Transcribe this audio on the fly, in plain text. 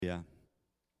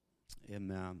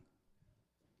Amen.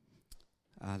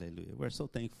 Hallelujah. We're so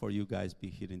thankful for you guys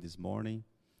being here this morning.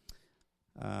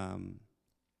 I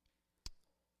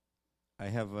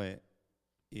have a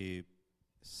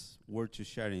word to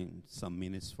share in some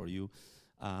minutes for you.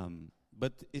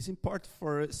 But it's important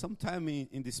for some time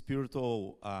in the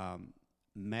spiritual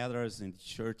matters in the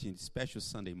church, in special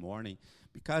Sunday morning,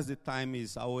 because the time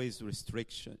is always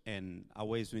restriction, and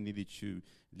always we needed to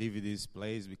leave this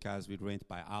place because we rent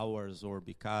by hours, or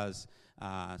because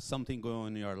something going on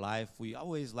in your life. We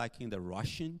always like in the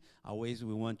rushing. Always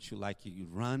we want to like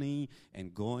running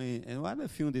and going. And what I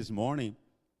feel this morning,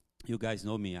 you guys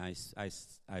know me, I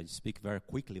speak very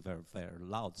quickly, very, very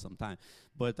loud sometimes.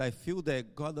 But I feel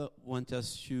that God wants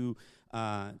us to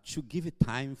give it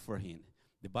time for Him.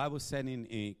 The Bible said in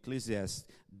Ecclesiastes,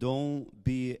 don't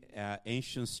be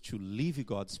anxious to leave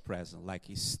God's presence, like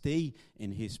stay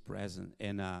in His presence.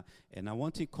 And I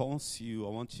want to counsel you,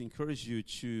 I want to encourage you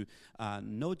to,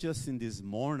 not just in this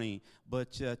morning,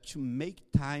 but to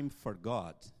make time for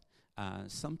God.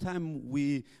 Sometimes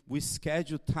we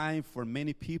schedule time for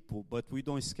many people, but we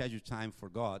don't schedule time for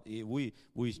God. We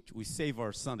save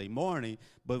our Sunday morning,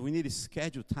 but we need to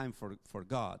schedule time for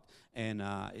God. And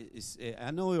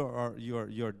I know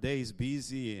your day is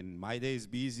busy, and my day is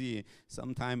busy.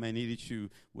 Sometimes I needed to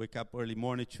wake up early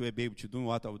morning to be able to do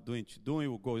what I was doing.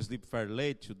 We'll go to sleep very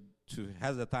late to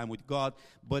have the time with God,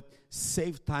 but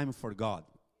save time for God.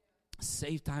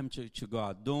 Save time to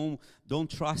God. Don't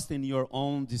trust in your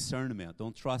own discernment.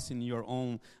 Don't trust in your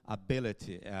own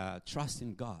ability. Trust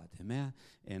in God. Amen.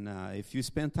 And if you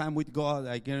spend time with God,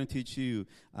 I guarantee you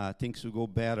things will go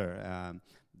better.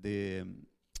 The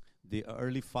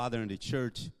early father in the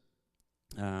church,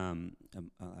 how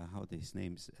his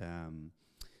name's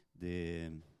they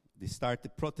start the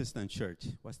Protestant church.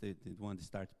 What's the one that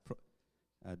started?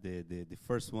 The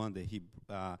first one that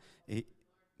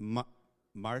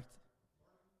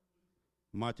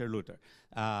Martin Luther.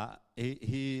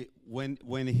 If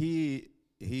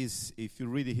you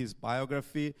read his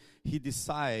biography, he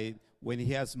decided when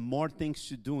he has more things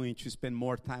to do and to spend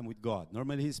more time with God.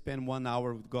 Normally he spent 1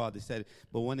 hour with God, he said,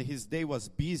 but when his day was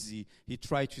busy, he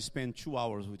tried to spend 2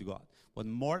 hours with God. When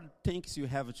more things you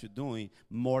have to do,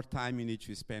 more time you need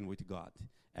to spend with God.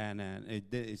 And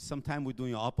sometimes we're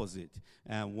doing opposite.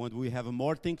 And when we have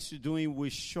more things to do, we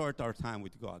short our time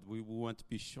with God. We want to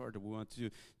be short. We want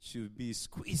to be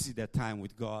squeezing that time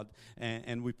with God.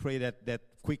 And we pray that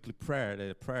quickly prayer,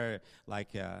 that prayer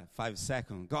like 5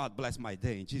 seconds. God bless my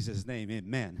day in Jesus' name,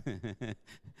 amen.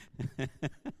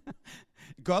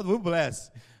 God will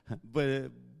bless. But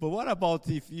what about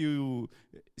if you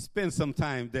spend some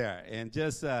time there and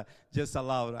just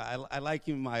allow? I like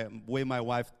my way my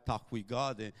wife talk with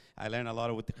God, and I learn a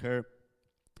lot with her.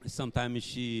 Sometimes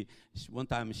one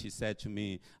time she said to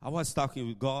me, I was talking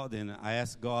with God, and I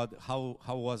asked God how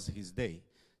was his day.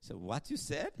 I said, what you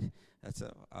said?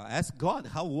 I asked God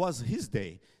how was his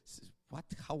day. Said, what?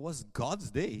 How was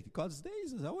God's day? God's day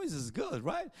is always as good,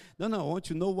 right? No, I want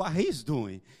to know what He's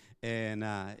doing. And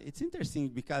it's interesting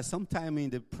because sometimes in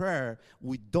the prayer,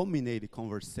 we dominate the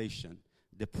conversation.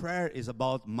 The prayer is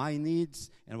about my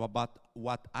needs and about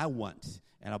what I want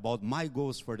and about my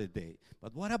goals for the day.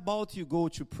 But what about you go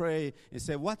to pray and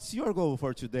say, what's your goal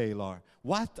for today, Lord?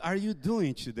 What are you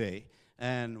doing today?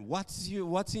 And what's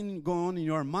going on in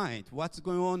your mind? What's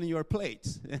going on in your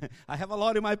plate? I have a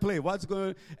lot in my plate. What's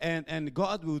going on? And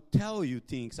God will tell you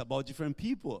things about different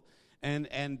people.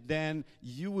 And then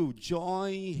you will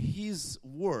join His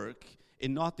work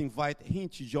and not invite Him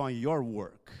to join your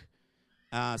work.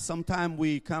 Sometimes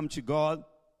we come to God,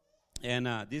 and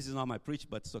this is not my preach,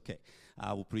 but it's okay.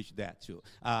 I will preach that too.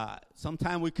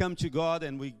 Sometimes we come to God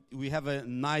and we have a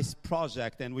nice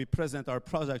project, and we present our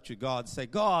project to God. Say,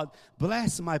 God,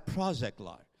 bless my project,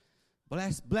 Lord.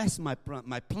 Bless my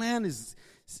plan is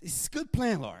good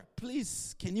plan, Lord.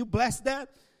 Please, can you bless that?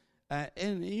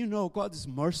 And you know, God is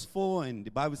merciful, and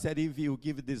the Bible said if you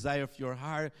give a desire of your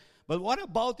heart. But what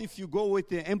about if you go with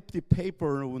the empty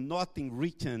paper with nothing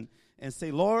written and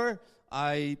say, Lord,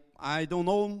 I don't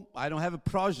know, I don't have a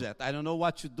project. I don't know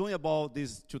what you're doing about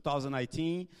this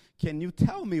 2019. Can you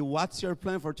tell me what's your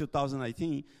plan for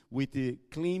 2019 with the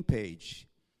clean page?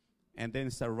 And then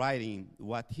start writing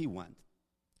what He wants.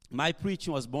 My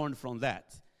preaching was born from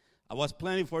that. I was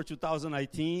planning for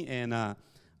 2019, and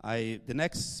the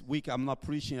next week I'm not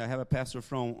preaching. I have a pastor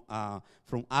from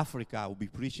Africa. I will be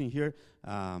preaching here.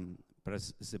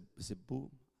 Zebu,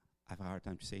 I have a hard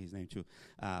time to say his name too.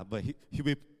 But he'll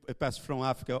be a pastor from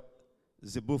Africa,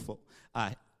 Zebufo.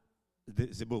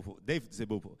 David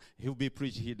Zebupo. He'll be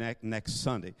preaching here next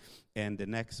Sunday. And the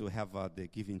next we'll have the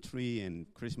Giving Tree and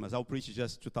Christmas. I'll preach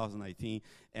just 2019.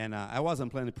 And I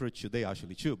wasn't planning to preach today,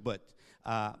 actually, too. But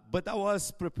I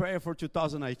was prepared for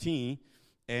 2019.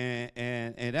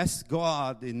 And ask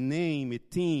God the name, a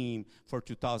theme for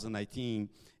 2019.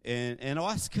 And I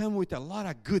was come with a lot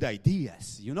of good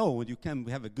ideas. You know, when you come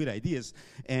have a good ideas.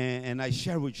 And I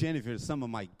share with Jennifer some of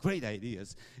my great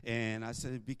ideas. And I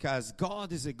said, because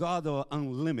God is a God of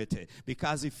unlimited.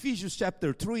 Because Ephesians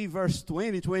chapter 3, verse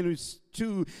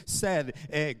 22 said,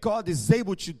 God is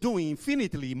able to do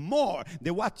infinitely more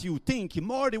than what you think,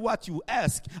 more than what you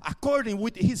ask, according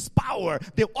with his power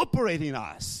that operate in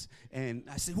us. And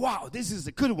I said, wow, this is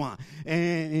a good one.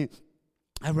 And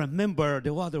I remember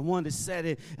the other one that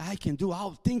said, I can do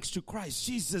all things to Christ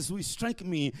Jesus who strengthens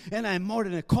me, and I'm more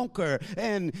than a conqueror.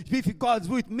 And if God's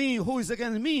with me, who is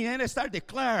against me? And I start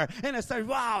declare, and I start,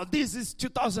 wow, this is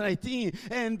 2018.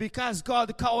 And because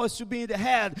God called us to be the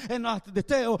head and not the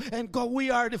tail, and God, we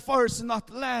are the first and not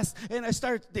the last. And I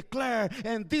start declare,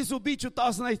 and this will be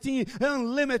 2018,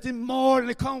 unlimited, more than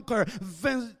a conqueror.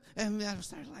 And I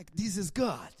started like, this is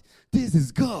God. This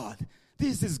is God.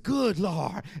 This is good,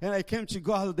 Lord. And I came to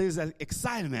God. There's an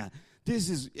excitement. This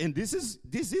is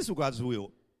God's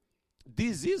will.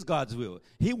 This is God's will.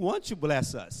 He wants to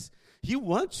bless us. He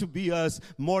wants to be us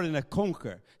more than a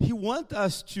conqueror. He wants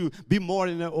us to be more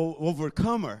than an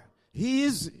overcomer.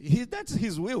 That's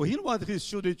his will. He don't want his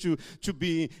children to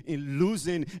be in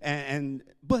losing.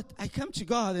 But I come to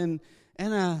God and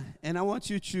I want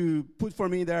you to put for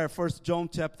me there 1 John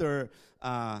chapter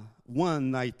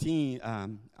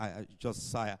 1:19,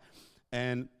 Josiah.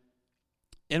 And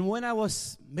when I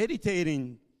was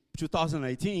meditating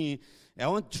 2019, I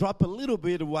want to drop a little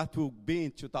bit of what will be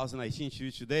in 2019 to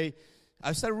you today.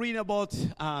 I started reading about,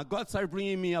 God started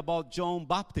bringing me about John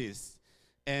Baptist.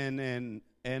 And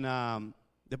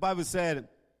the Bible said,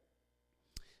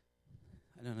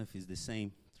 I don't know if it's the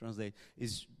same translate,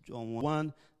 it's John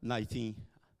 1:19.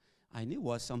 I knew it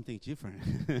was something different.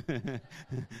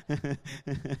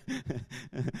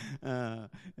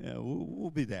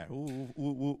 We'll be there.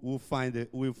 We'll find it.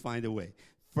 We'll find a way.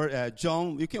 For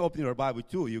John, you can open your Bible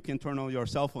too. You can turn on your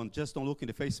cell phone. Just don't look in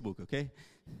the Facebook, okay?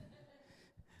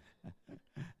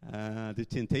 The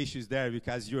temptation is there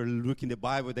because you're looking the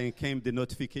Bible. Then came the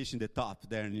notification at the top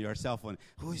there in your cell phone.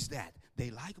 Who is that? They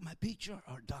like my picture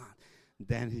or don't?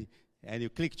 Then and you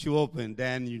click to open.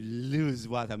 Then you lose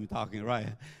what I'm talking,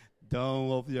 right?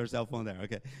 Don't open your cell phone there,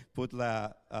 okay? Put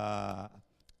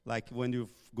like when you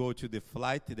go to the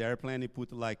flight, the airplane, you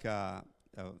put like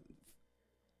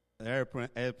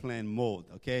airplane mode,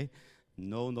 okay?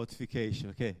 No notification,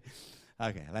 okay?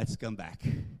 Okay, let's come back.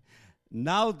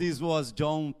 Now this was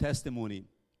John's testimony.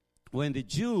 When the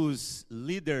Jews,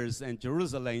 leaders in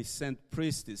Jerusalem sent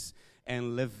priests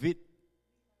and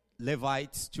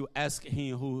Levites to ask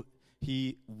him who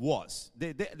he was.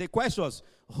 The question was,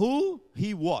 who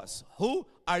he was. Who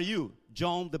are you?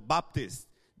 John the Baptist.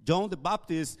 John the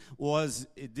Baptist was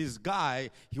this guy.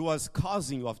 He was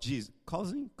cousin of Jesus.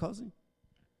 Cousin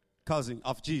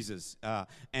of Jesus.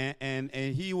 And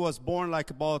he was born like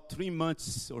about 3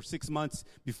 months or 6 months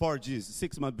before Jesus.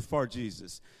 6 months before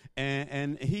Jesus.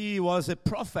 And he was a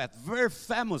prophet, very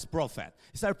famous prophet.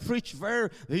 He started preach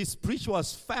his preach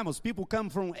was famous. People come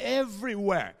from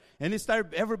everywhere. And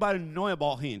everybody knowing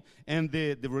about him. And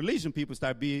the religion people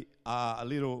start be a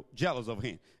little jealous of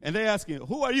him. And they ask him,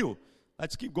 who are you?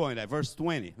 Let's keep going there. Verse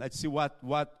 20. Let's see what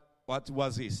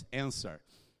was his answer.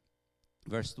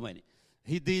 Verse 20.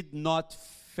 He did not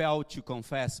fail to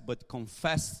confess, but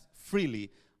confessed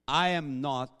freely, I am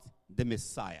not the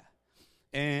Messiah.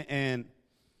 I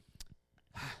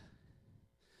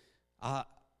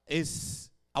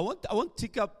want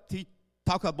to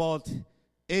talk about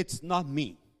it's not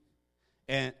me,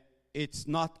 and it's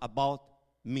not about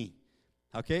me.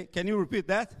 Okay, can you repeat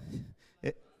that?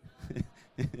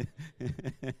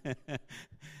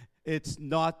 It's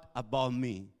not about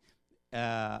me.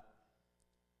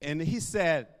 And he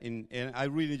said, and I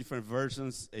read in different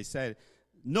versions, he said,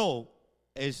 no,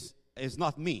 it's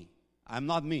not me. I'm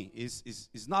not me.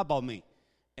 It's not about me.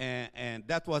 And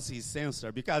that was his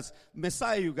answer. Because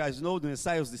Messiah, you guys know, the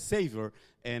Messiah was the Savior.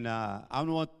 And I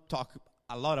don't want to talk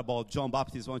a lot about John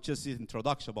Baptist. I want just an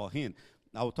introduction about him.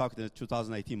 I will talk in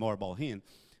 2018 more about him.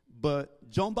 But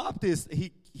John Baptist,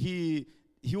 he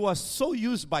was so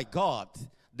used by God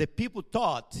that people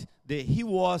thought that he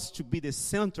was to be the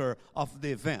center of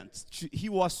the event. He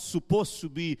was supposed to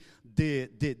be the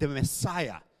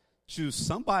Messiah. To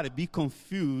somebody be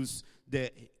confused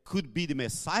that could be the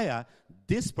Messiah,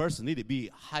 this person needed to be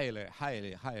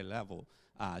higher level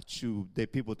to the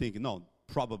people thinking, no,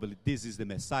 probably this is the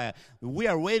Messiah. We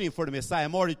are waiting for the Messiah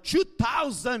more than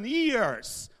 2,000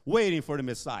 years waiting for the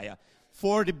Messiah.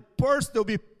 For the person to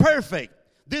be perfect.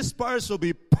 This person will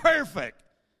be perfect.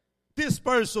 This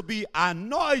person will be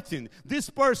anointed. This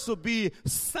person will be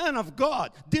Son of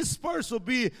God. This person will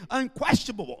be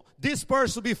unquestionable. This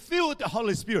person will be filled with the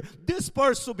Holy Spirit. This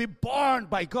person will be born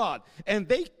by God. And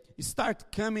they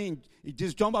start coming.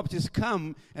 Just John Baptist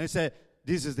come and say,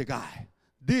 this is the guy.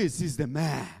 This is the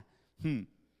man.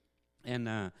 And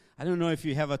I don't know if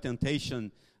you have a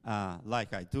temptation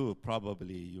like I do.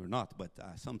 Probably you're not. But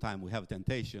sometimes we have a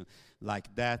temptation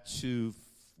like that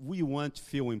we want to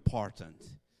feel important.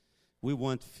 We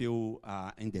want to feel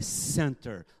in the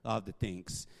center of the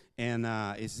things. And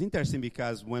it's interesting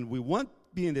because when we want to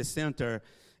be in the center,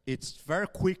 it's very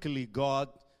quickly God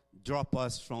drop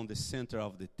us from the center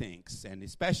of the things. And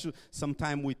especially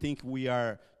sometimes we think we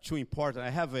are too important. I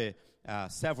have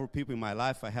several people in my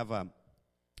life. I have a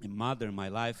mother in my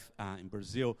life in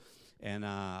Brazil. And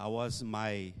I was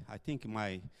my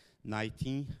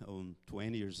 19 or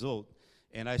 20 years old.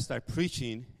 And I started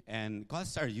preaching, and God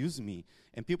started using me.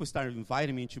 And people started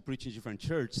inviting me to preach in different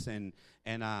churches. And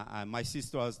my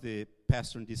sister was the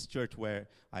pastor in this church where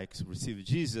I received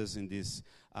Jesus in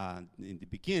the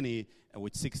beginning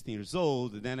with 16 years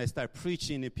old. And then I started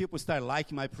preaching, and people started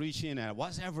liking my preaching, and I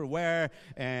was everywhere.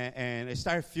 And I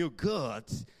started to feel good.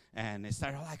 And it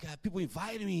started people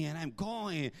inviting me, and I'm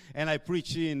going. And I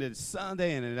preach in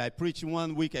Sunday, and I preach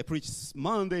 1 week. I preach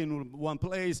Monday in one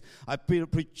place. I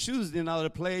preach Tuesday in another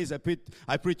place. I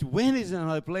preach Wednesday in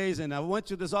another place. And I went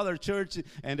to this other church,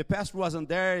 and the pastor wasn't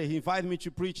there. He invited me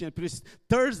to preach, and I preached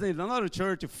Thursday in another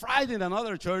church, Friday in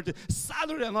another church,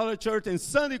 Saturday in another church, and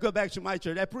Sunday go back to my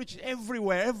church. I preached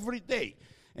everywhere, every day.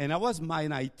 And I was my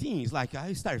 19s,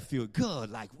 I started to feel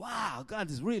good, wow, God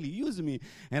is really using me.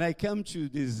 And I come to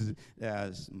this,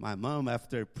 my mom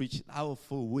after preaching our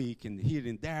full week and here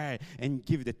and there and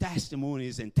give the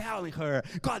testimonies and telling her,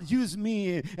 God used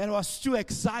me, and I was too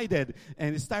excited.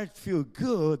 And it started to feel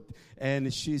good.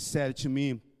 And she said to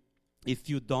me, if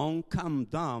you don't come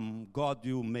down, God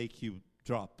will make you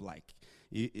drop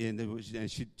and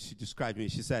she described me.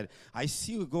 She said, I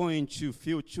see you going to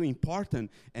feel too important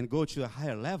and go to a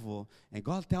higher level. And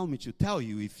God told me to tell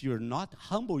you, if you're not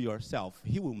humble yourself,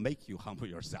 He will make you humble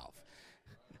yourself.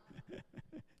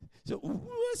 So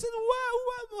I said,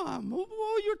 what, Mom? What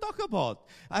are you talking about?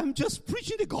 I'm just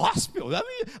preaching the gospel.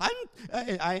 I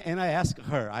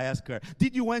asked her,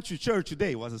 did you went to church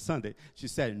today? It was a Sunday. She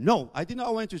said, no, I did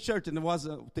not went to church, and it was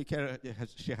take care.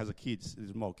 She has a kids,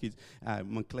 small kids.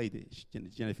 Clay,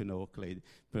 Jennifer know Clay,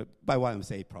 but by what I'm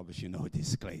saying, probably she know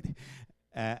this Clay.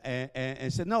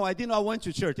 And said, no, I did not went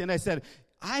to church. And I said,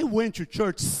 I went to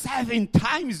church 7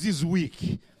 times this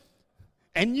week.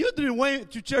 And you didn't went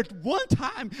to church 1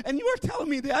 time, and you were telling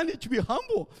me that I need to be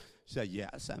humble. She said,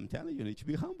 yes, I'm telling you need to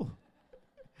be humble.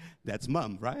 That's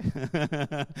Mom, right?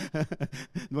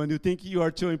 When you think you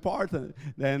are too important,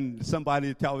 then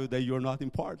somebody tell you that you're not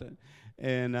important.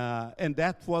 And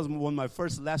that was one of my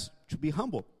first lessons, to be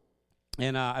humble.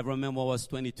 And I remember I was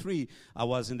 23. I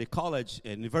was in the college,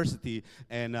 university,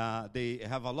 and they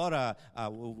have a lot of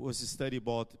was study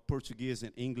about Portuguese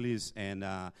and English, and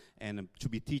to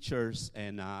be teachers.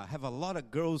 And have a lot of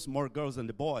girls, more girls than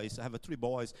the boys. I have 3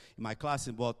 boys in my class,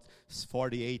 and about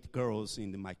 48 girls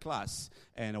in my class,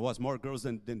 and it was more girls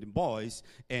than the boys.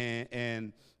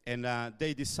 And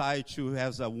they decide to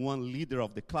have one leader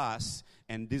of the class,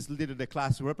 and this leader of the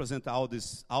class represent all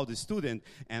the students,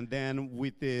 and then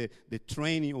with the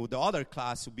training of the other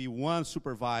class will be one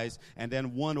supervised, and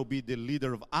then one will be the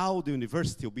leader of all the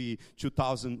university, will be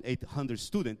 2,800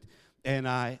 students. And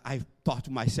I thought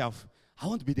to myself, I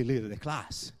want to be the leader of the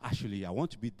class. Actually, I want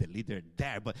to be the leader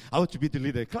there, but I want to be the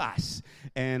leader of the class.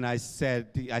 And I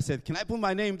said, can I put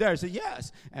my name there? I said,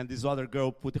 yes. And this other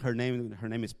girl put her name. Her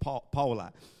name is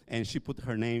Paula, and she put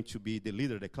her name to be the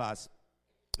leader of the class.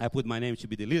 I put my name to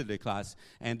be the leader of the class,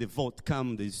 and the vote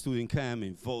come, the student come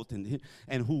and vote,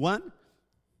 and who won?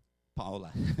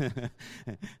 Paula.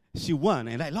 She won,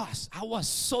 and I lost. I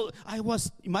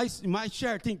was in my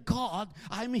chair thinking, God,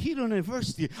 I'm here in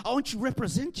university. I want to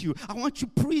represent you. I want to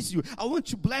praise you. I want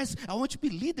to bless. I want to be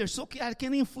leader so I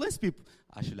can influence people.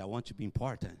 Actually, I want to be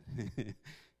important.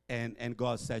 and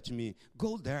God said to me,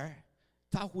 go there,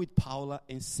 talk with Paula,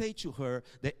 and say to her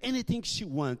that anything she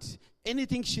wants,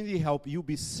 anything she needs help, you'll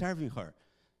be serving her.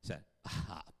 I said,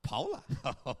 Paula?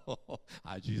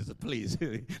 Jesus, please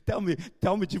tell me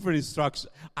different instructions.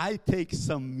 I take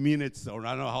some minutes, or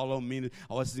I don't know how long minutes.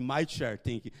 I was in my chair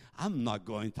thinking, I'm not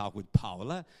going to talk with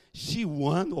Paula. She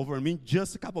won over me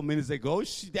just a couple minutes ago.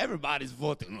 Everybody's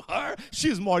voting on her.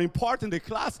 She's more important in the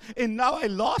class, and now I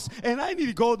lost, and I need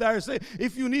to go there and say,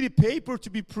 if you need a paper to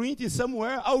be printed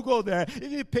somewhere, I'll go there. If you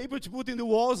need paper to put in the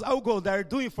walls, I'll go there,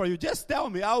 doing for you. Just tell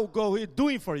me, I'll go here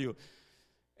doing for you.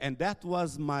 And that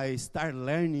was my start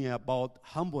learning about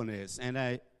humbleness. And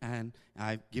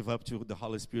I give up to the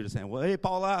Holy Spirit saying, well, hey,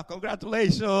 Paula,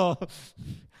 congratulations.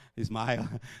 Smile.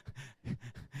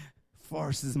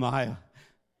 Force smile.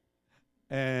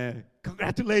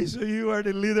 Congratulations, you are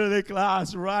the leader of the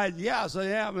class, right? Yes, I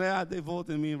am. Yeah, they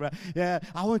voted me, right? Yeah,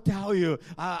 I want to tell you,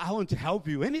 I want to help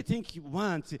you. Anything you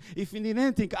want, if you need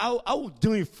anything, I'll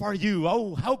do it for you.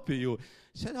 I'll help you.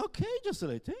 She said, okay,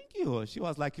 Jocelyn, thank you. She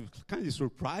was like kind of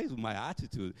surprised with my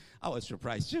attitude. I was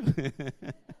surprised too.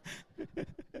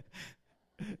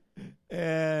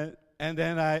 and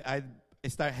then I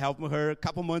started helping her. A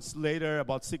couple months later,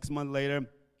 about 6 months later,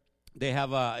 they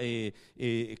have a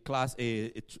class,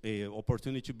 a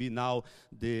opportunity to be now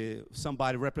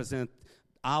somebody represent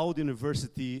our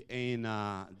university in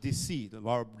D.C.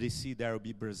 Our D.C. there will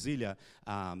be Brasilia,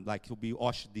 like it will be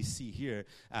OSH D.C. here,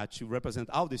 to represent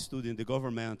all the students, the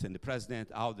government, and the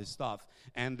president, all this stuff.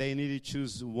 And they needed to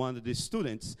choose one of the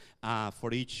students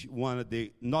for each one of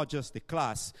the, not just the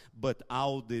class, but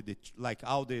all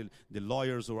all the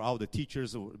lawyers or all the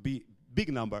teachers will be big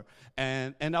number,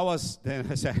 and I was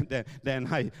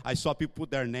then I saw people put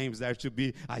their names there to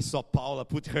be. I saw Paula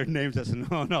put her name. I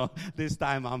said, no, this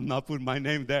time I'm not putting my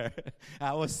name there.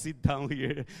 I was sit down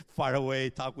here far away,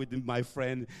 talk with my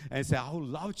friend, and say I would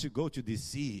love to go to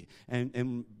DC,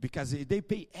 and because they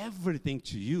pay everything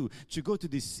to you to go to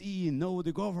DC, know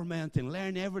the government, and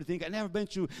learn everything. I never been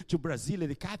to Brasilia,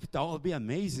 the capital. It would be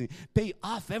amazing. Pay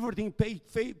off everything.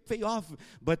 Pay off,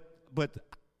 but.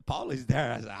 Paul is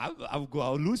there.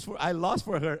 I lost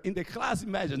for her in the class.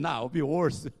 Imagine now, it'll be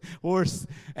worse.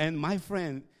 And my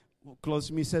friend close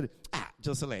to me said,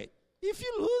 Jocelyn, if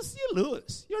you lose, you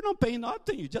lose. You're not paying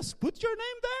nothing. You just put your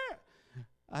name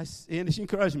there. And she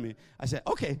encouraged me. I said,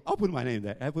 okay, I'll put my name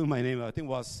there. I put my name. I think it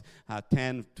was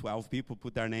 10, 12 people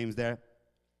put their names there.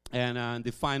 And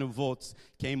the final votes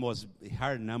was a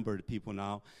hard number of people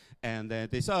now. And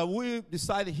they said, we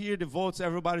decided here the votes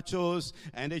everybody chose,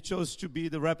 and they chose to be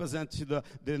the representative,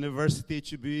 the university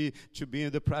to be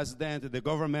the president, the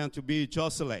government to be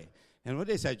Jocelyn. And when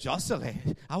they said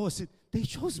Jocelyn, they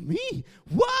chose me.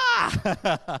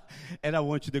 Wow! And I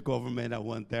went to the government, I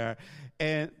went there.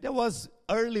 And that was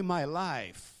early in my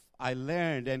life. I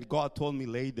learned, and God told me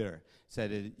later,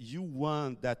 said, you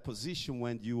want that position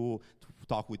when you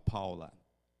talk with Paula.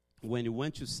 When you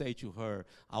want to say to her,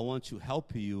 I want to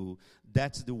help you,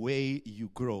 that's the way you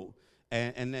grow.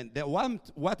 And then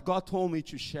what God told me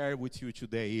to share with you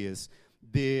today is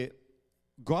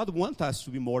God wants us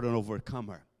to be more than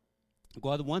overcomer.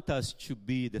 God wants us to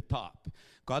be the top.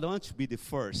 God wants to be the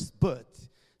first. But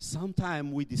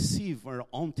sometimes we deceive our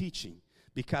own teaching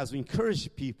because we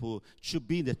encourage people to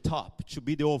be the top, to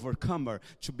be the overcomer,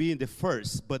 to be in the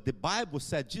first. But the Bible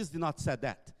said, Jesus did not say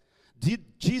that.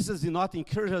 Jesus did not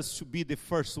encourage us to be the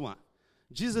first one.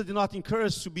 Jesus did not encourage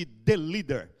us to be the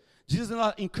leader. Jesus did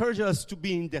not encourage us to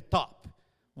be in the top.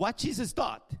 What Jesus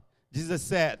taught? Jesus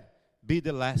said, be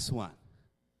the last one.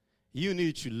 You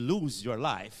need to lose your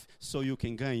life so you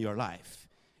can gain your life.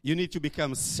 You need to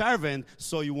become servant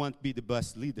so you won't be the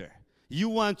best leader. You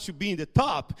want to be in the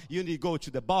top, you need to go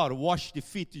to the bottom, wash the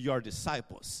feet to your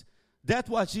disciples. That's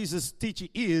what Jesus' teaching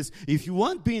is. If you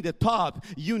want to be in the top,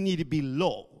 you need to be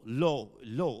low.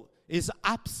 It's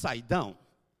upside down.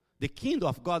 The kingdom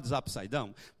of God is upside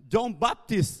down. John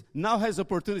Baptist now has the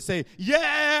opportunity to say,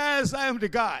 yes, I am the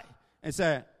guy. And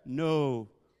say, no,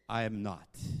 I am not.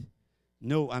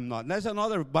 No, I'm not. There's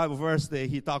another Bible verse that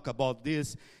he talked about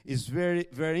this. It's very,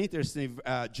 very interesting.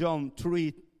 John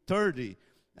 3:30,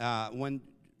 when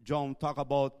John talked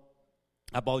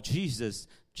about Jesus,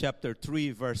 chapter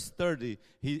 3, verse 30,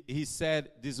 he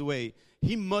said this way,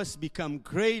 he must become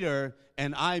greater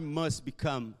and I must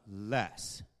become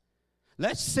less.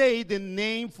 Let's say the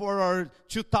name for our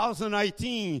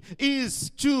 2019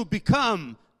 is to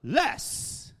become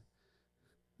less.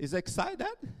 Is excited?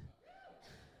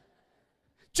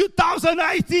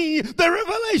 2019, the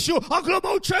revelation of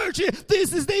Global Church,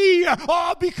 this is the year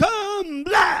of become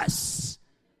less.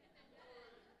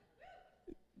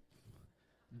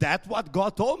 That's what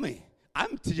God told me.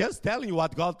 I'm just telling you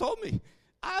what God told me.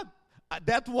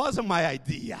 That wasn't my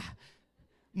idea.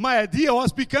 My idea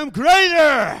was become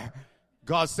greater.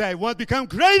 God said, want to become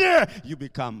greater, you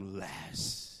become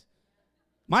less.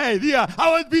 My idea,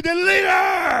 I want to be the leader.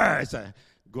 I said,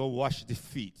 go wash the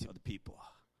feet of the people.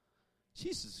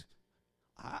 Jesus,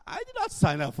 I did not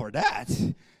sign up for that.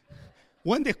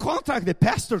 When the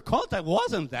pastor contract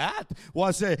wasn't that.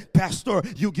 Was a pastor,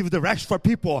 you give direction for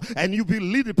people, and you be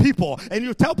leading people, and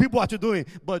you tell people what you're doing.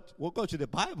 But we'll go to the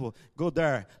Bible. Go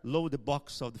there, load the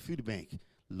box of the food bank.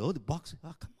 Load the box.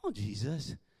 Oh, come on,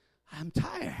 Jesus. I'm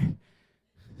tired.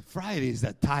 Friday is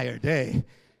a tired day.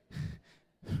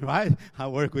 Right? I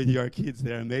work with your kids.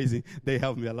 They're amazing. They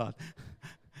help me a lot.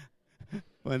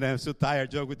 When I'm so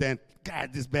tired, joke with them,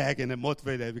 guard this bag, and I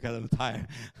motivate them because I'm tired.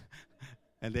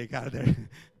 And they got there.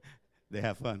 They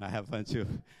have fun. I have fun too.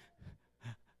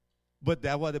 But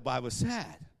that's what the Bible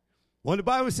said. When the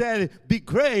Bible said, be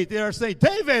great, they are saying,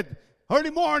 David,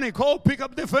 early morning, go pick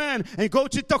up the van and go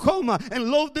to Tacoma and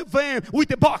load the van with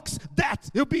the box. That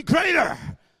will be greater.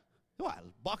 Well,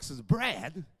 box of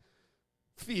bread,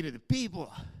 feed the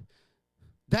people.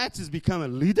 That is become a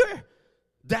leader.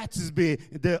 That is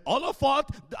all of what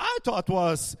I thought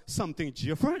was something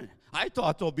different. I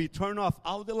thought it would be turn off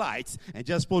all the lights and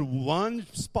just put one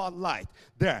spotlight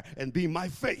there and be my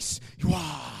face.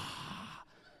 Wow.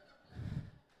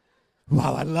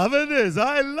 Wow, I love this.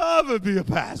 I love to be a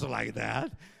pastor like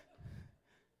that.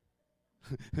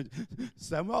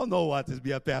 Samuel know what is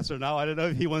be a pastor now. I don't know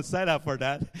if he wants to sign up for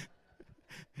that.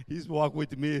 He's walked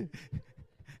with me.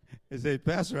 He said,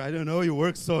 Pastor, I don't know you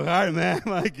work so hard, man.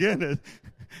 My goodness.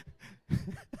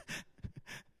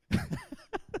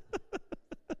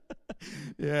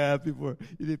 Yeah, people,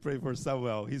 you need to pray for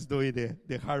Samuel. He's doing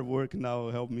the hard work now.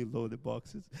 Help me load the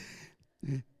boxes.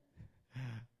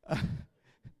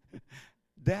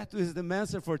 That is the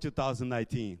answer for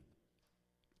 2019.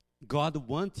 God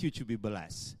wants you to be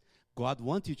blessed. God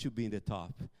wants you to be in the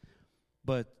top.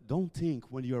 But don't think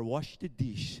when you're washing the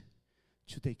dish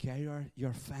to take care of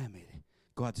your family,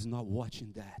 God is not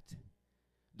watching that.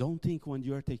 Don't think when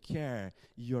you're taking care of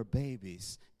your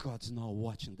babies, God's not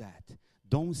watching that.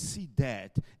 Don't see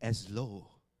that as low.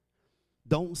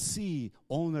 Don't see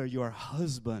honor your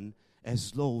husband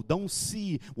as low. Don't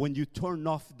see when you turn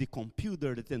off the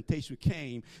computer, the temptation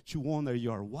came to honor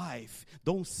your wife.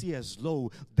 Don't see as low.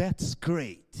 That's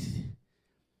great.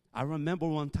 I remember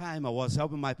one time I was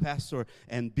helping my pastor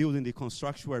and building the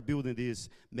construction. We were building this,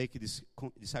 making this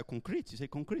concrete. You say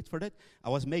concrete for that? I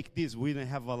was making this. We didn't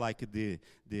have the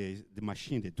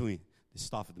machine they're doing. The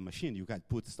stuff of the machine, you got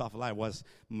put stuff like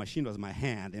machine was my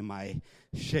hand and my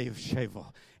shaver,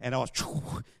 and I was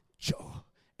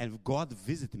and God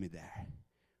visited me there.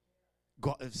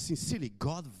 God, sincerely,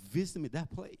 God visited me that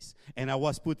place, and I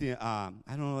was putting I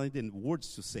don't know the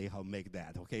words to say how to make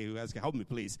that. Okay, you guys can help me,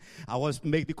 please. I was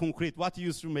make the concrete. What you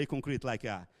used to make concrete like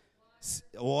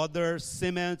water,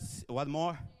 cement, what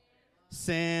more?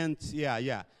 Sand.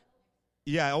 Yeah.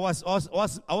 Yeah, I was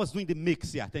doing the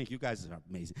mix. Yeah, thank you. You guys are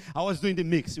amazing. I was doing the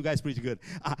mix. You guys pretty good.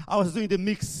 I was doing the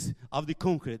mix of the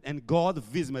concrete, and God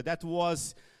visited me. That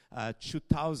was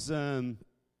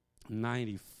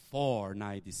 2094,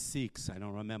 96. I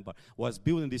don't remember. Was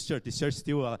building this church. This church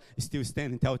still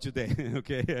standing till today.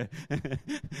 Okay,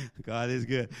 God is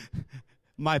good.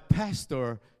 My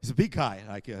pastor is a big guy,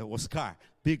 like Oscar,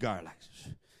 big guy, like.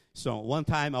 So one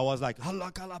time I was like,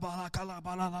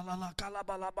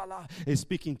 he's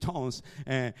speaking tongues,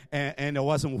 and it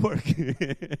wasn't working.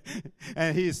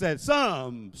 And he said,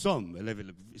 some,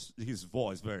 his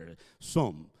voice very,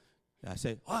 some. I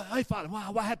said, hey, Father,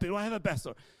 what happened? What happened,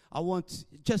 Pastor?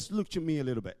 Just look to me a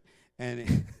little bit.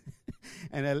 And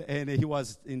and he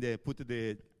was put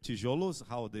the tijolos,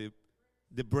 how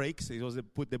the brakes, he was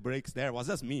put the brakes there. It was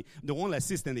just me, the only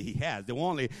assistant he has, the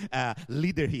only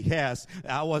leader he has.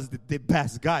 I was the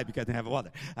best guy because I didn't have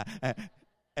water.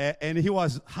 And he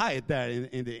was hired there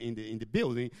in the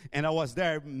building, and I was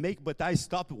there, but I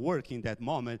stopped working that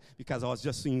moment because I was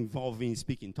just involved in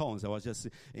speaking tongues. I was just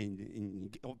in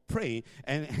praying,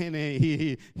 and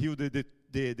he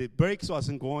the brakes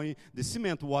wasn't going, the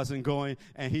cement wasn't going,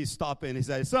 and he stopped and he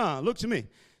said, "Son, look to me."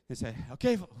 He said,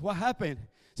 "Okay, what happened?"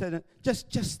 Said,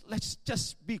 let's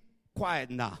just be quiet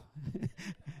now.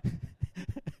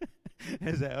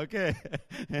 I said, okay.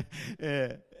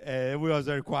 We was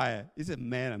very quiet. He's a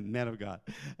man of God.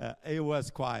 He was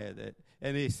quiet,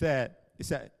 and he said,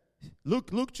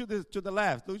 look to the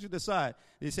left, look to the side.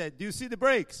 He said, do you see the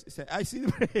brakes? He said, I see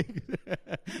the brakes.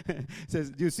 He says,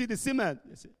 do you see the cement?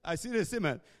 I said, I see the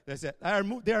cement. They said,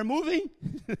 they are moving.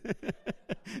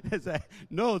 I said,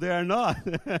 no, they are not.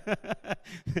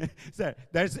 Said,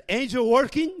 there's angel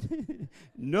working?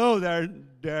 No,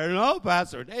 they're not,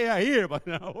 Pastor. They are here, but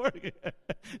they're not working.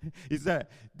 He said,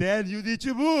 then you need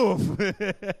to move.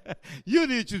 You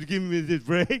need to give me the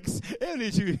brakes. You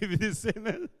need to give me the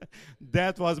cement.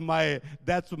 That's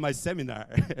my seminar.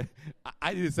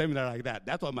 I did a seminar like that.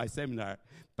 That was my seminar.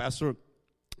 Pastor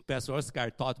Oscar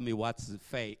taught me what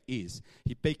faith is.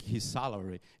 He paid his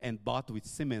salary and bought with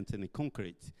cement and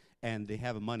concrete, and they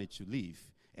have money to live.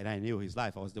 And I knew his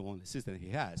life. I was the only assistant he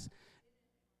has.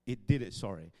 He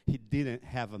didn't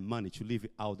have money to live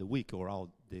all the week or all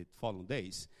the following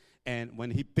days. And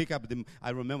when he picked up I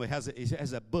remember he has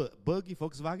a buggy,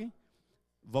 Volkswagen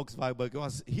buggy.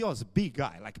 He was a big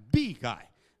guy,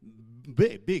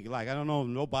 big, like I don't know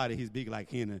nobody he's big like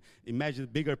him. Imagine a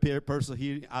bigger person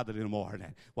here, other than more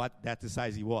than what that the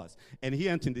size he was. And he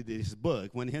entered this bug.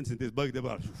 When he entered this bug, they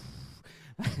were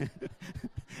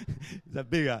it's a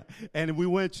big guy. And we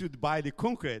went to buy the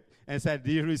concrete and said,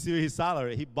 "Do you receive his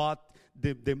salary?" He bought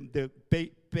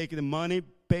pay the money,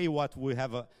 pay what we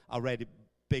have already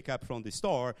pick up from the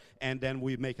store, and then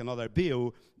we make another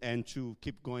bill and to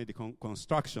keep going the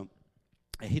construction.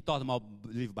 He taught about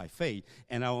live by faith.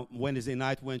 And Wednesday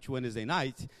night,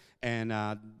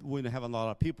 and we didn't have a lot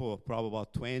of people, probably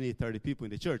about 20, 30 people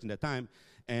in the church in that time.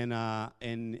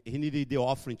 And he needed the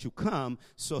offering to come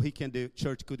so the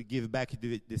church could give back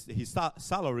his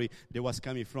salary that was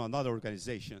coming from another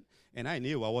organization. And I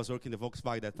knew I was working at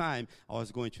Volkswagen at that time. I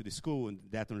was going to the school and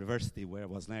that university where I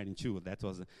was learning too.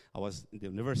 I was in the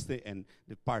university and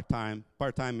the part-time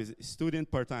is student,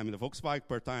 part-time in the Volkswagen,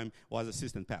 part-time was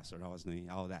assistant pastor. I was doing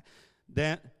all that.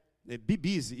 Then be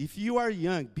busy. If you are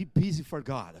young, be busy for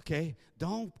God, okay?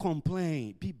 Don't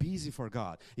complain. Be busy for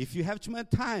God. If you have too much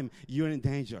time, you're in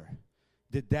danger.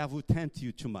 The devil tempts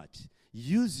you too much.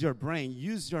 Use your brain,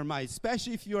 use your mind,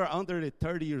 especially if you are under the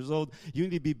 30 years old. You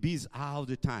need to be busy all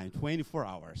the time, 24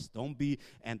 hours. Don't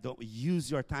use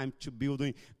your time to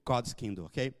building God's kingdom,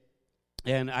 okay?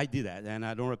 And I did that, and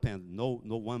I don't repent, no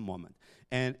one moment.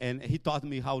 And he taught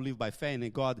me how to live by faith,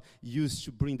 and God used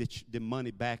to bring the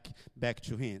money back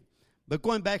to him. But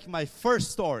going back to my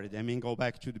first story, go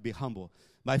back to be humble.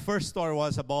 My first story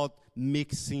was about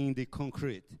mixing the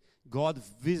concrete. God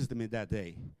visited me that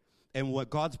day. And when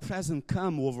God's presence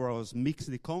come over, I was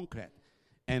mixing the concrete.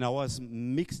 And I was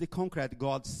mixing the concrete,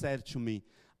 God said to me,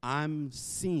 I'm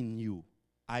seeing you.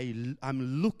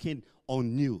 I'm looking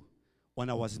on you. When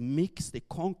I was mixing the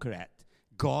concrete,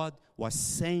 God was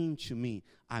saying to me,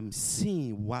 I'm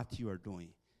seeing what you are doing.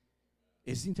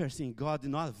 It's interesting, God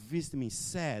did not visit me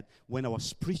sad when I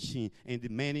was preaching in the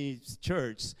many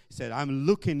churches. He said, I'm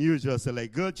looking at you just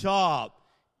like, good job.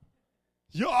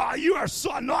 Yeah, you are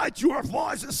so anointed. Your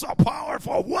voice is so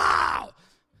powerful. Wow.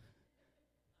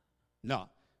 No,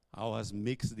 I was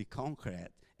mixing the concrete,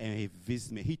 and he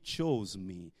visited me. He chose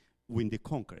me with the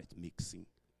concrete mixing.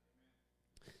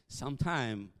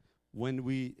 Sometimes when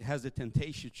we have the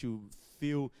temptation to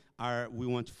feel we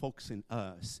want to focus on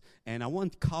us, and I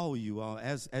want to call you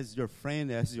as your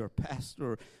friend, as your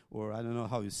pastor, or I don't know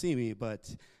how you see me,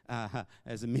 but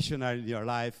as a missionary in your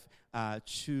life,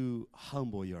 to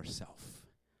humble yourself.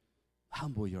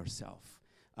 Humble yourself.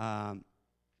 Probably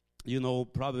Joel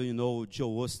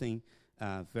Osteen,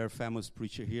 very famous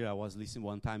preacher here. I was listening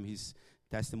one time his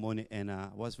testimony, and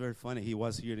it was very funny. He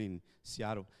was here in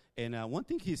Seattle. And one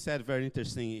thing he said very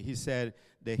interesting, he said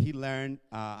that he learned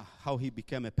how he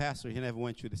became a pastor. He never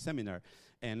went to the seminar.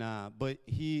 But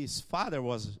his father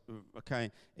was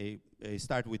he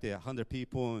started with 100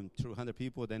 people and 200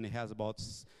 people. Then he has about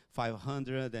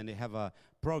 500. Then they have a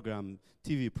program,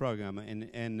 TV program.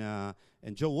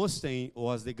 And Joel Osteen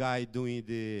was the guy doing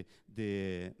the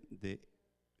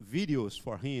videos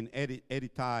for him, edit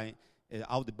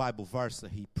all the Bible verse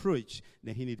that he preached,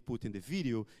 then he need to put in the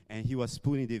video, and he was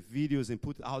putting the videos and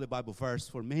put all the Bible verse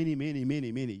for many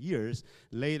years.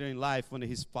 Later in life, when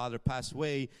his father passed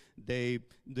away,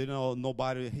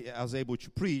 nobody was able to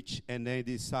preach, and they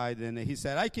decided, and he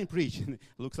said, I can preach. And it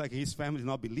looks like his family did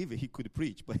not believe he could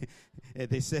preach, but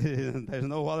they said, there's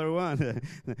no other one.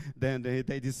 Then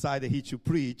they decided he should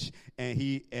preach, and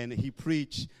he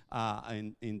preached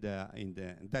in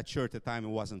that church at the time. It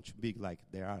wasn't too big like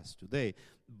there are today.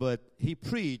 But he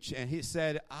preached, and he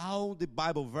said all the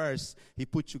Bible verse he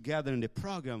put together in the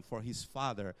program for his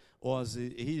father he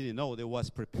didn't know they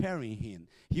was preparing him.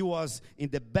 He was in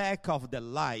the back of the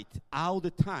light all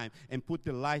the time and put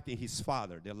the light in his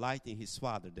father,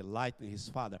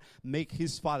 make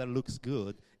his father looks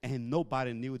good, and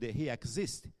nobody knew that he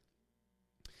existed.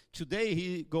 Today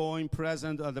he going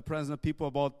the present of people,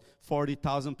 about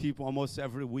 40,000 people almost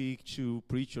every week to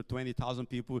preach, or 20,000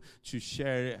 people to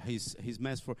share his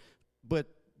message for. But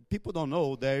people don't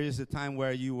know there is a time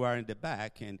where you are in the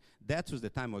back, and that was the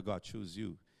time where God chose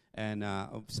you. And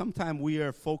sometimes we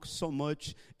are focused so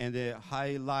much on the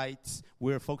highlights.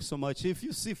 We are focused so much. If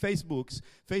you see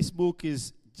Facebook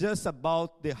is just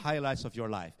about the highlights of your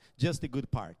life, just the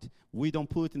good part. We don't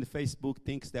put in the Facebook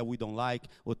things that we don't like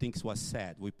or things was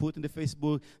sad. We put in the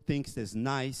Facebook things that's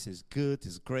nice, is good,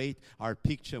 is great. Our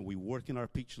picture, we work in our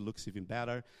picture, looks even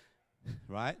better,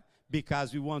 right?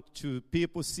 Because we want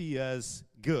people see us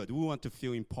good. We want to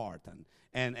feel important.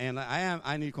 And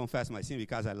I need to confess my sin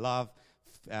because I love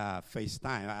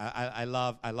FaceTime. I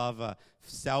love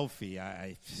selfie.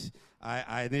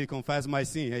 I need to confess my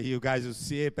sin. You guys will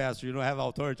see it, Pastor. You don't have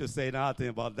authority to say nothing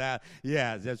about that.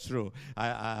 Yes, that's true.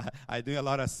 I do a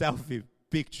lot of selfie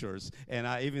pictures. And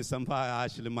even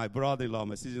sometimes, actually, my brother-in-law,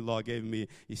 my sister-in-law gave me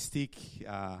a stick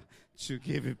to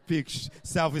give a picture,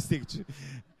 selfie stick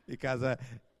because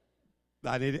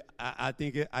I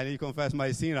think I need to confess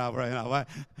my sin right now.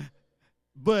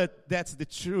 But that's the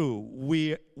truth.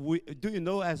 We do you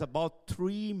know as about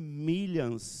 3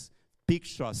 million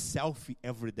pictures selfie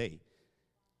every day?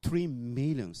 3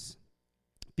 million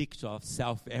pictures of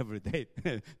self every day.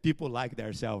 People like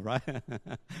themselves, right?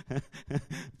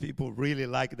 People really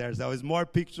like themselves. It's more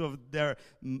picture of their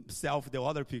self than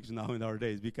other pictures now in our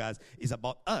days because it's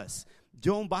about us.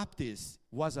 John Baptist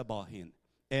was about him.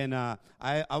 And I'm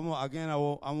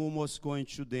almost going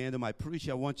to the end of my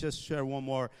preaching. I want to just share one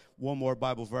more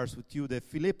Bible verse with you. The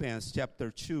Philippians chapter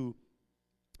 2,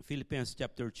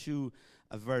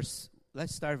 verse.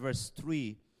 Let's start verse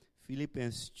 3.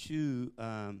 Philippians 2,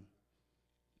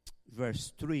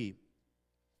 verse 3.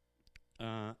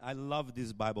 I love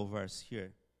this Bible verse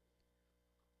here.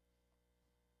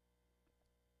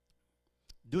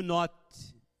 Do not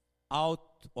out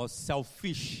of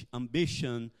selfish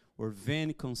ambition or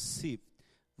vain conceit.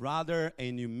 Rather,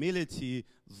 in humility,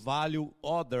 value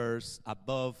others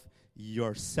above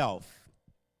yourself.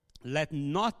 Let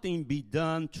nothing be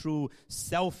done through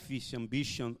selfish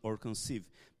ambition or conceit,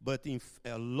 but in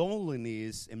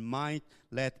loneliness and mind,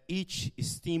 let each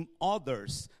esteem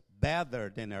others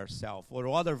better than ourselves. Or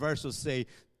other verses say,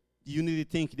 you need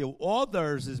to think the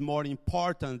others is more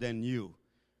important than you.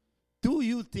 Do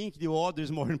you think the other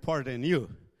is more important than you?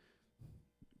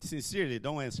 Sincerely,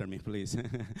 don't answer me, please.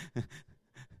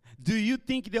 Do you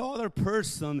think the other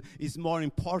person is more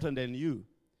important than you?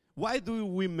 Why do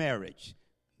we marriage?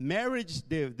 Marriage,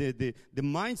 the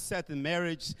mindset in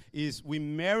marriage is we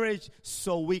marriage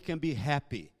so we can be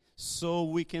happy, so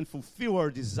we can fulfill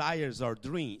our desires, our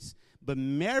dreams. But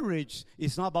marriage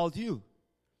is not about you.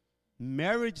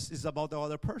 Marriage is about the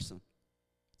other person.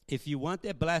 If you want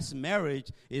a blessed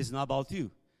marriage, it's not about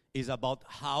you. Is about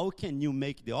how can you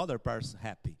make the other person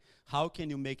happy? How can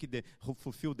you make it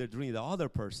fulfill the dream of the other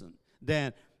person?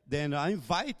 Then I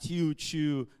invite you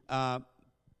to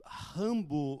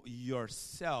humble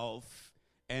yourself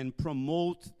and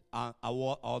promote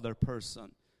our other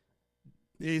person.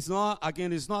 It's not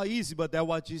easy, but that's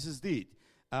what Jesus did.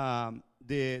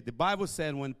 The Bible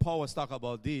said when Paul was talking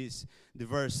about this, the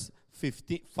verse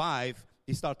 5,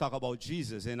 he started talking about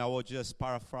Jesus, and I will just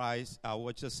paraphrase. I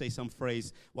will just say some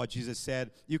phrase what Jesus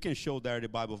said. You can show there the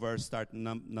Bible verse, start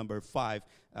number 5,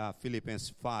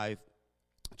 Philippians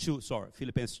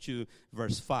 2,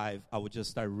 verse 5. I will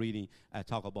just start reading and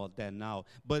talk about that now.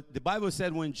 But the Bible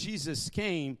said when Jesus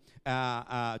came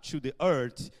to the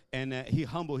earth and he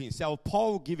humbled himself,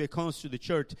 Paul gave a counsel to the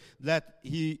church that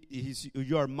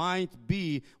your mind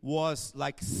was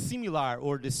like similar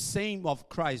or the same of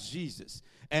Christ Jesus.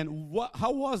 And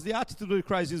how was the attitude of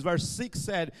Christ? Verse 6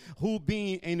 said, who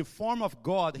being in the form of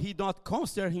God, he not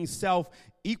consider himself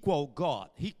equal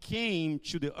God. He came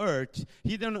to the earth.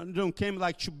 He didn't came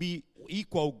like to be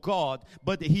equal God,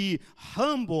 but he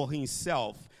humbled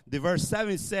himself. The verse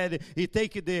 7 said he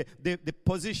take the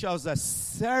position as a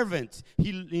servant.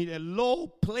 He in a low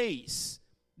place.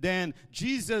 Then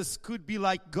Jesus could be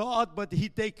like God, but he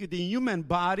take the human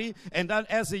body, and that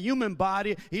as a human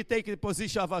body, he take the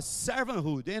position of a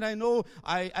servanthood. And I know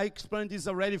I explained this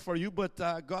already for you, but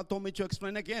God told me to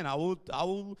explain again. I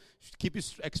will keep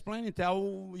explaining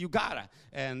till you gotta.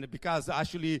 And because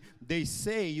actually they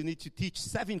say you need to teach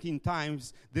 17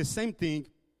 times the same thing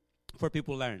for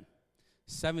people to learn.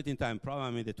 17 times, probably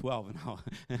I'm in the 12 now.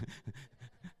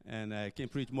 And I can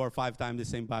preach more 5 times the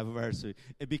same Bible verse.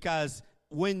 Because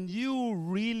when you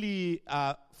really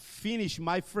finish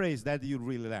my phrase, that you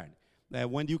really learn.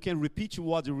 When you can repeat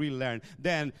what you really learn,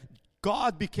 then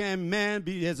God became man,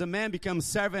 as a man becomes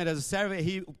servant, as a servant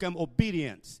he became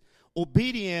obedient.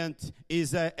 Obedient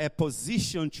is a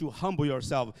position to humble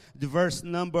yourself. The verse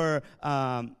number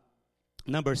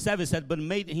 7 said, but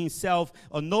made himself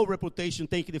of no reputation,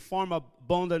 taking the form of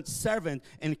bonded servant,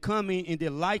 and coming in the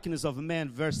likeness of man.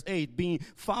 Verse 8, being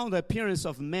found the appearance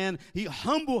of man, he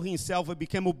humbled himself and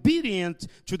became obedient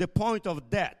to the point of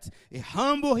death. He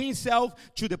humbled himself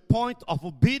to the point of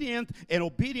obedient and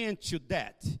obedient to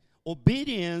death.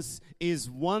 Obedience is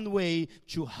one way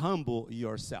to humble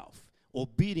yourself.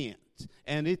 Obedient.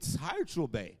 And it's hard to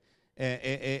obey.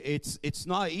 It's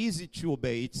not easy to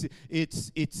obey.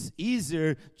 It's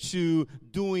easier to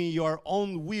doing your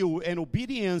own will. And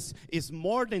obedience is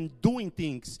more than doing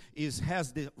things. It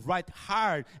has the right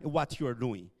heart in what you are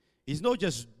doing. It's not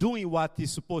just doing what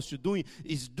it's supposed to do.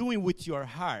 It's doing with your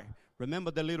heart.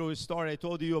 Remember the little story I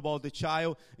told you about the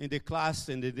child in the class,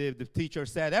 and the teacher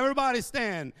said, everybody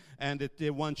stand. And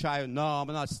the one child, no, I'm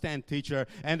not stand, teacher.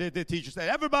 And the teacher said,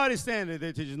 everybody stand. And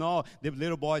the teacher, no. The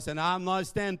little boy said, I'm not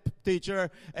stand, teacher.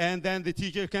 And then the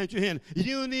teacher came to him,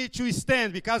 you need to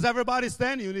stand. Because everybody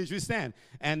stand, you need to stand.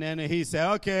 And then he said,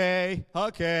 okay,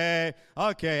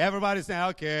 everybody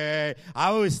stand, okay. I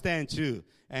will stand too.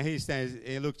 And he stands,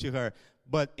 he looked to her.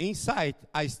 But inside,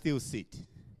 I still sit.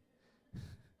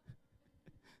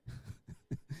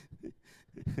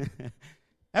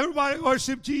 Everybody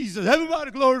worship Jesus.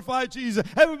 Everybody glorify Jesus.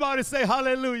 Everybody say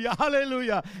hallelujah,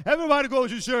 hallelujah. Everybody go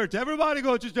to church. Everybody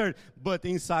go to church. But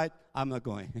inside, I'm not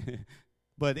going.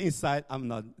 But inside, I'm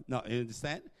not. No, you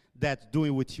understand? That's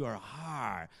doing with your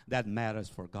heart that matters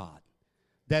for God.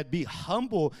 That be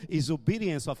humble is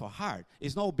obedience of a heart.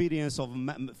 It's not obedience of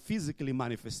physically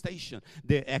manifestation,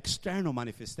 the external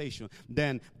manifestation.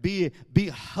 Then be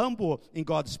humble in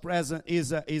God's presence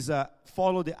is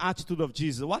follow the attitude of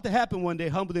Jesus. What happened when they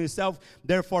humbled themselves?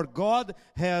 Therefore, God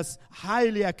has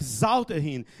highly exalted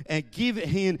him and given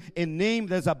him a name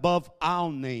that's above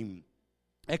our name.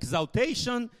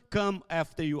 Exaltation come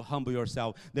after you humble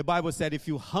yourself. The Bible said if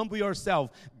you humble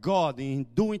yourself, God in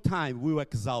due time will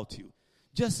exalt you.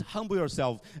 Just humble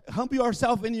yourself. Humble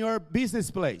yourself in your business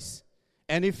place.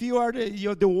 And if you're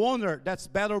the owner, that's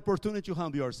better opportunity to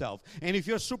humble yourself. And if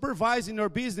you're supervising your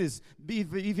business, be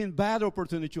even better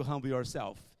opportunity to humble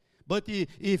yourself. But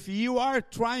if you are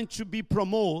trying to be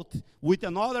promoted with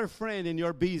another friend in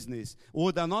your business, or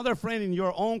with another friend in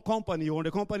your own company, or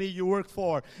the company you work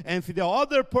for, and if the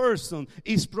other person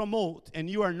is promoted and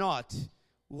you are not,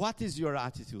 what is your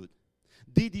attitude?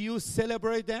 Did you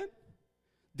celebrate them?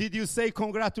 Did you say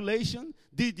congratulations?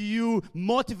 Did you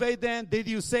motivate them? Did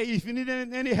you say, if you need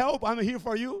any help, I'm here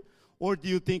for you? Or do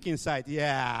you think inside,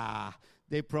 yeah,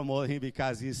 they promote him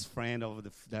because he's friend of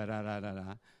the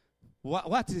da-da-da-da-da.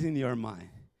 What is in your mind?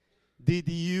 Did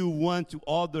you want to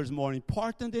others more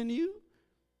important than you?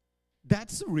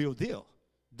 That's the real deal.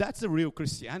 That's the real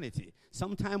Christianity.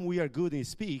 Sometimes we are good in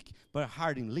speak, but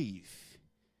hard in live.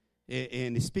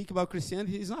 And speak about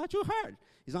Christianity is not too hard.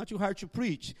 It's not too hard to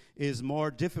preach. It's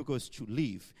more difficult to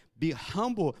live. Be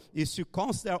humble is to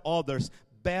consider others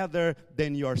better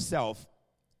than yourself.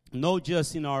 Not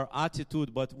just in our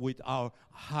attitude, but with our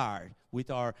heart.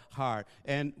 With our heart.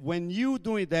 And when you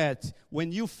doing that,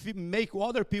 when you make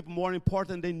other people more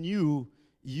important than you,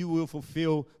 you will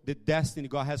fulfill the destiny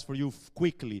God has for you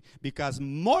quickly. Because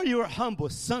more you're humble,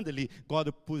 suddenly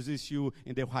God pushes you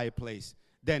in the high place.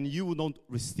 Then you don't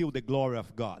steal the glory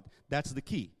of God. That's the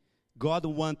key. God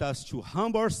wants us to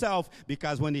humble ourselves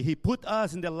because when he put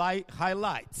us in the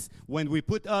highlights, when we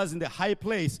put us in the high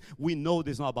place, we know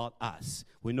it's not about us.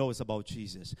 We know it's about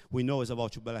Jesus. We know it's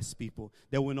about to bless people.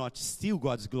 They will not steal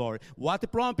God's glory. What the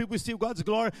problem? People steal God's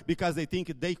glory because they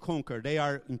think they conquer. They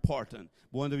are important.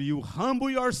 But when you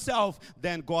humble yourself,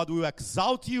 then God will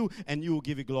exalt you and you will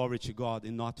give glory to God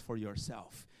and not for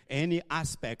yourself. Any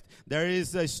aspect. There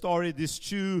is a story, these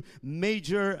two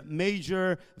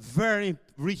major, very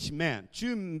rich men.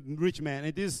 Two rich men.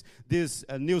 And this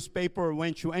newspaper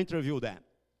went to interview them.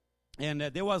 And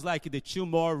there was like the two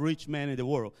more rich men in the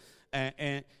world.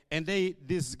 And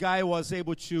this guy was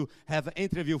able to have an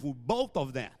interview with both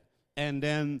of them. And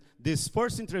then this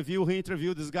first interview, he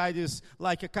interviewed this guy, this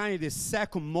like a kind of the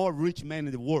second more rich man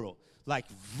in the world. Like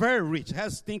very rich,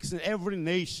 has things in every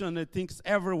nation, things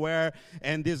everywhere.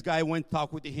 And this guy went to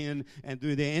talk with him and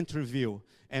do the interview.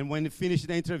 And when he finished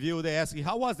the interview, they asked him,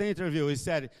 how was the interview? He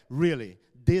said, really,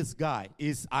 this guy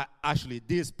is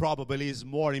this probably is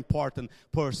more important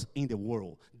person in the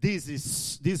world. This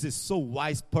is so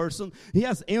wise person. He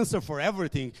has answer for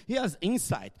everything. He has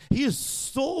insight. He is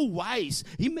so wise.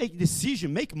 He make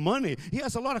decision, make money. He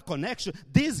has a lot of connection.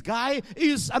 This guy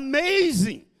is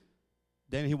amazing.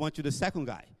 Then he went to the second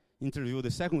guy. interviewed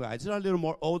the second guy. It's a little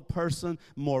more old person,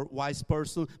 more wise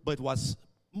person, but was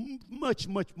much,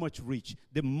 much, much rich.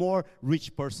 The more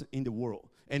rich person in the world.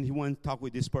 And he went to talk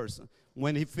with this person.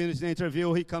 When he finished the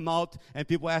interview, he come out, and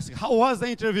people ask, how was the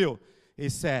interview? He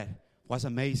said, was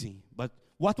amazing. But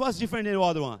what was different than the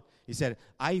other one? He said,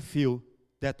 I feel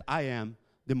that I am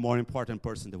the more important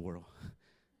person in the world.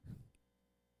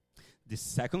 The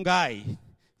second guy,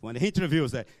 when the interview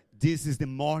said, this is the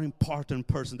more important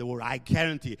person in the world. I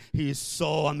guarantee he is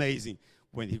so amazing.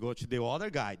 When he go to the other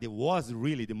guy, that was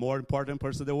really the more important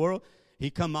person in the world, he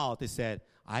come out and said,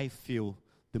 I feel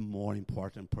the more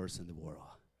important person in the world.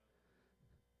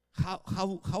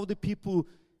 How do people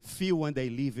feel when they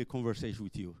leave a conversation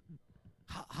with you?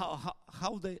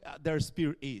 How their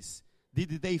spirit is?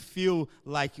 Did they feel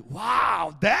like,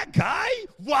 wow, that guy?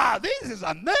 Wow, this is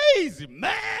amazing,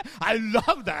 man. I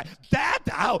love that.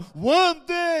 One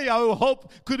day I will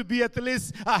hope could be at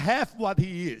least a half what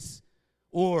he is.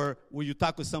 Or when you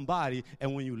talk with somebody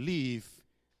and when you leave,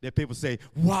 the people say,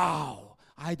 wow,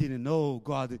 I didn't know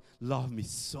God loved me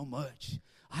so much.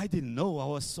 I didn't know I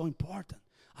was so important.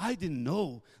 I didn't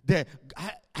know that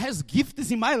has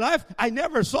gifts in my life. I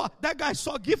never saw. That guy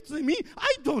saw gifts in me.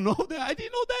 I don't know that. I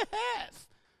didn't know that I have.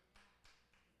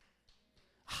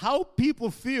 How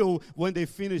people feel when they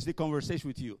finish the conversation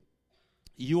with you.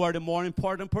 You are the more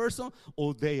important person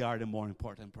or they are the more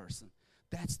important person.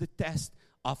 That's the test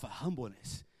of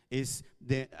humbleness.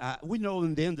 We know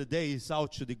in the end of the day it's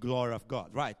out to the glory of God,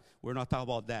 right? We're not talking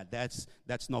about that.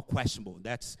 That's not questionable.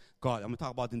 That's God. I'm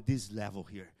talking about in this level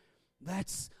here.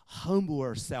 Let's humble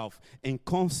ourselves and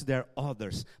consider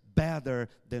others better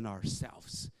than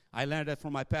ourselves. I learned that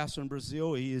from my pastor in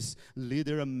Brazil. He is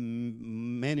leader of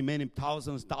many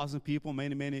thousands people,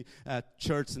 many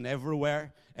churches and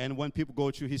everywhere. And when people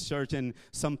go to his church, and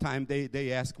sometimes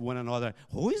they ask one another,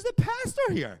 who is the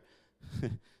pastor here?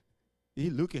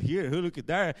 He look at here, he look at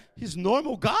there. He's a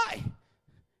normal guy.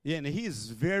 Yeah, and he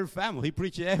is very famous. He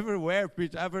preaches everywhere,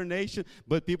 preaches every nation,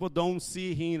 but people don't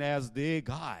see him as the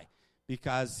guy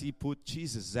because he put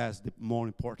Jesus as the more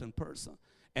important person.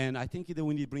 And I think that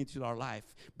we need to bring it to our life,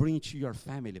 bring it to your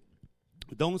family.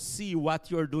 Don't see what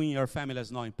you're doing in your family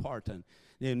as not important.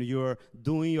 And you're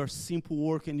doing your simple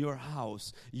work in your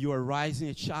house. You are raising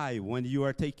a child. When you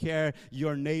are taking care of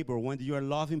your neighbor. When you are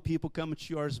loving people coming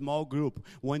to your small group.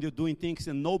 When you're doing things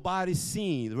and nobody's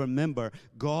seeing. Remember,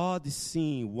 God is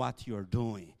seeing what you're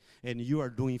doing. And you are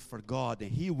doing for God.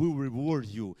 And He will reward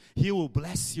you. He will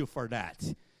bless you for that.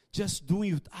 Just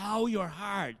doing it with all your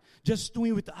heart. Just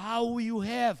doing it with all you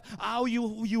have. All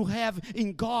you have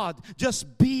in God.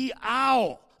 Just be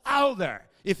out there.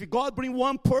 If God bring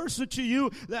one person to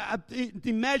you,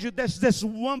 imagine there's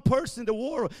one person in the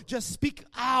world. Just speak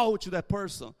out to that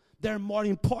person. They're a more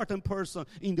important person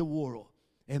in the world.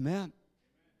 Amen.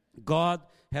 God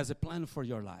has a plan for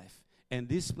your life. And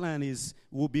this plan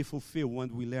will be fulfilled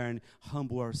when we learn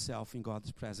humble ourselves in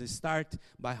God's presence. Start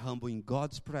by humbling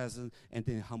God's presence and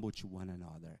then humble to one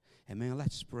another. Amen.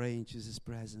 Let's pray in Jesus'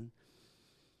 presence.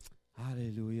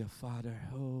 Hallelujah, Father.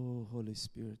 Oh, Holy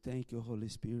Spirit. Thank you, Holy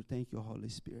Spirit. Thank you, Holy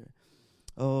Spirit.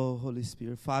 Oh, Holy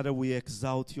Spirit. Father, we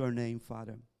exalt your name,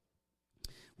 Father.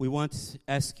 We want to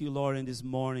ask you, Lord, in this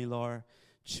morning, Lord,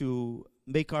 to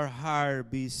make our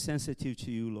heart be sensitive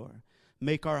to you, Lord.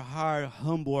 Make our heart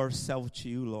humble ourselves to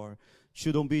you, Lord.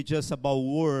 Shouldn't be just about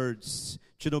words.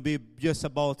 Shouldn't be just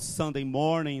about Sunday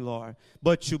morning, Lord.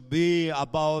 But to be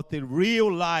about the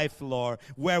real life, Lord,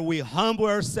 where we humble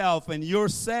ourselves and you're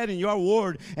said in your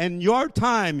word and your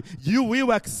time, you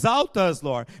will exalt us,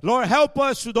 Lord. Lord, help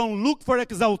us to don't look for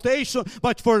exaltation,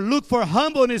 but look for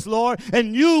humbleness, Lord.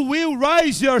 And you will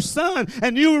raise your son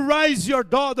and you will raise your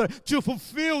daughter to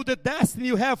fulfill the destiny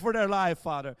you have for their life,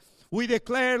 Father. We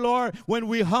declare, Lord, when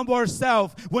we humble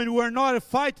ourselves, when we're not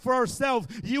fighting for ourselves,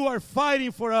 you are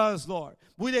fighting for us, Lord.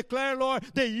 We declare, Lord,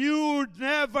 that you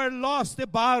never lost the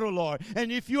battle, Lord.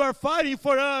 And if you are fighting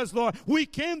for us, Lord, we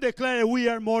can declare we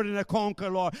are more than a conqueror,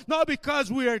 Lord. Not because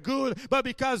we are good, but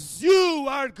because you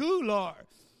are good, Lord.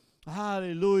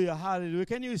 Hallelujah, hallelujah.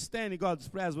 Can you stand in God's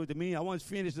presence with me? I want to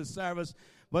finish the service,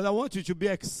 but I want you to be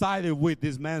excited with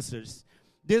this message.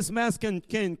 This message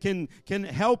can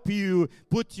help you,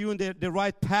 put you in the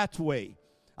right pathway.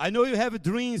 I know you have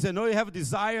dreams. I know you have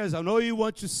desires. I know you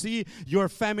want to see your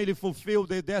family fulfill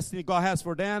the destiny God has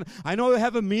for them. I know you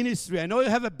have a ministry. I know you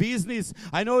have a business.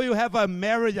 I know you have a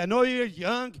marriage. I know you're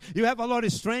young. You have a lot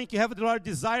of strength. You have a lot of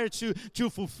desire to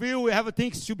fulfill. You have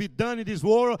things to be done in this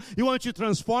world. You want to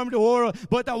transform the world.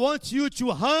 But I want you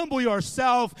to humble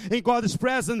yourself in God's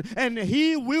presence, and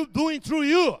He will do it through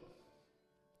you.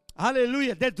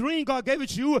 Hallelujah. That dream God gave it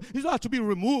to you is not to be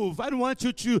removed. I don't want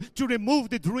you to remove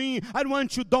the dream. I don't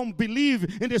want you to don't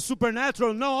believe in the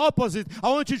supernatural. No, opposite. I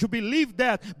want you to believe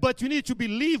that. But you need to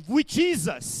believe with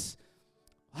Jesus.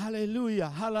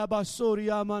 Hallelujah.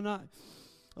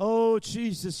 Oh,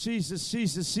 Jesus, Jesus,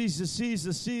 Jesus, Jesus,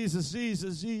 Jesus, Jesus,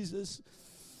 Jesus, Jesus.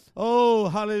 Oh,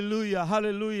 hallelujah,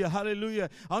 hallelujah, hallelujah.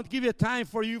 I want to give you time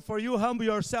for you humble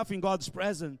yourself in God's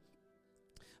presence.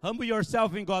 Humble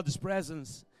yourself in God's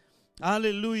presence.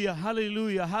 Hallelujah,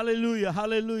 hallelujah, hallelujah,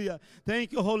 hallelujah.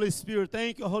 Thank you, Holy Spirit.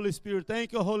 Thank you, Holy Spirit.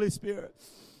 Thank you, Holy Spirit.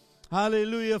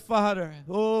 Hallelujah, Father.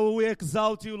 Oh, we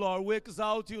exalt you, Lord. We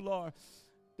exalt you, Lord.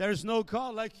 There's no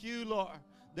God like you, Lord.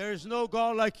 There's no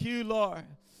God like you, Lord.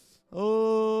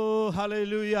 Oh,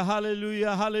 hallelujah,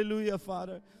 hallelujah, hallelujah,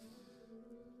 Father.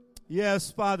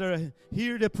 Yes, Father.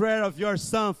 Hear the prayer of your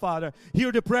son, Father.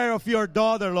 Hear the prayer of your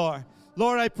daughter, Lord.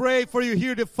 Lord, I pray for you.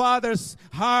 Hear the father's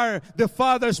heart, the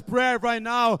father's prayer right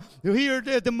now. You hear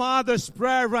the mother's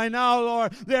prayer right now,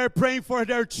 Lord. They're praying for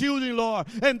their children, Lord.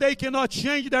 And they cannot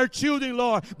change their children,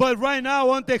 Lord. But right now I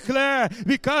want to declare,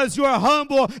 because you are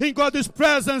humble in God's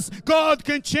presence, God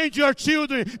can change your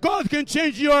children. God can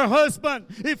change your husband.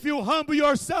 If you humble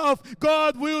yourself,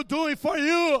 God will do it for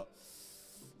you.